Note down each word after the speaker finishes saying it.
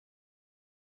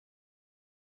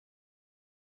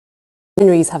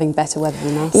January's having better weather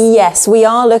than us. Yes, we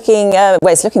are looking, well,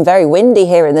 it's looking very windy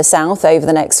here in the south over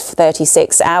the next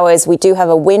 36 hours. We do have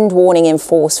a wind warning in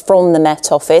force from the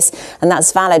Met Office, and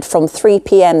that's valid from 3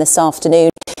 p.m. this afternoon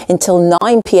until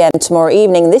 9 p.m. tomorrow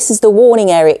evening. This is the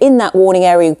warning area. In that warning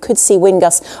area, you could see wind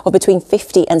gusts of between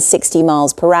 50 and 60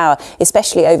 miles per hour,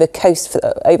 especially over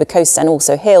coasts and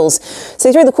also hills.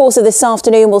 So through the course of this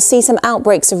afternoon, we'll see some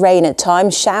outbreaks of rain at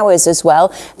times, showers as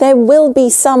well. There will be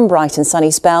some bright and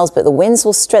sunny spells, but the winds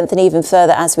will strengthen even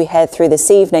further as we head through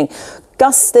this evening.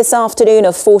 Gusts this afternoon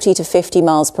of 40 to 50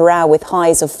 miles per hour with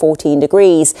highs of 14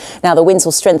 degrees. Now the winds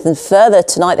will strengthen further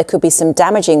tonight. There could be some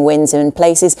damaging winds in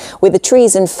places. With the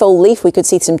trees in full leaf, we could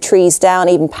see some trees down,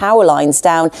 even power lines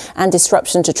down, and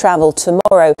disruption to travel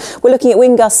tomorrow. We're looking at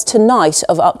wind gusts tonight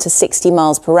of up to 60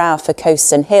 miles per hour for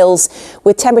coasts and hills,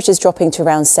 with temperatures dropping to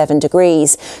around 7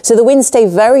 degrees. So the winds stay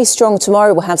very strong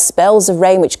tomorrow. We'll have spells of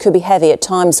rain, which could be heavy at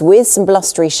times, with some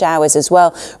blustery showers as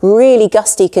well. Really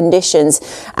gusty conditions.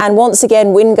 And once again,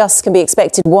 wind gusts can be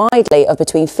expected widely of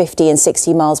between 50 and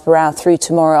 60 miles per hour through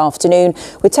tomorrow afternoon,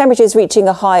 with temperatures reaching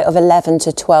a high of 11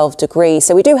 to 12 degrees.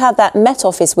 So we do have that Met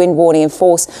Office wind warning in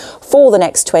force for the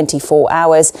next 24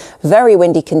 hours. Very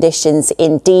windy conditions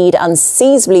indeed,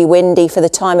 unseasonably windy for the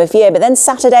time of year. But then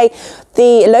Saturday,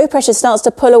 the low pressure starts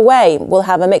to pull away. We'll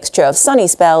have a mixture of sunny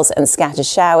spells and scattered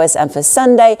showers. And for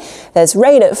Sunday, there's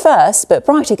rain at first, but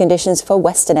brighter conditions for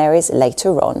western areas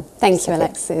later on. Thank you,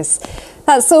 Alexis.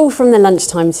 That's all from the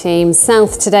lunchtime team.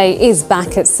 South Today is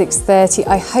back at 6:30.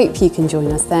 I hope you can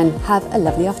join us then. Have a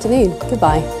lovely afternoon.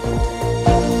 Goodbye.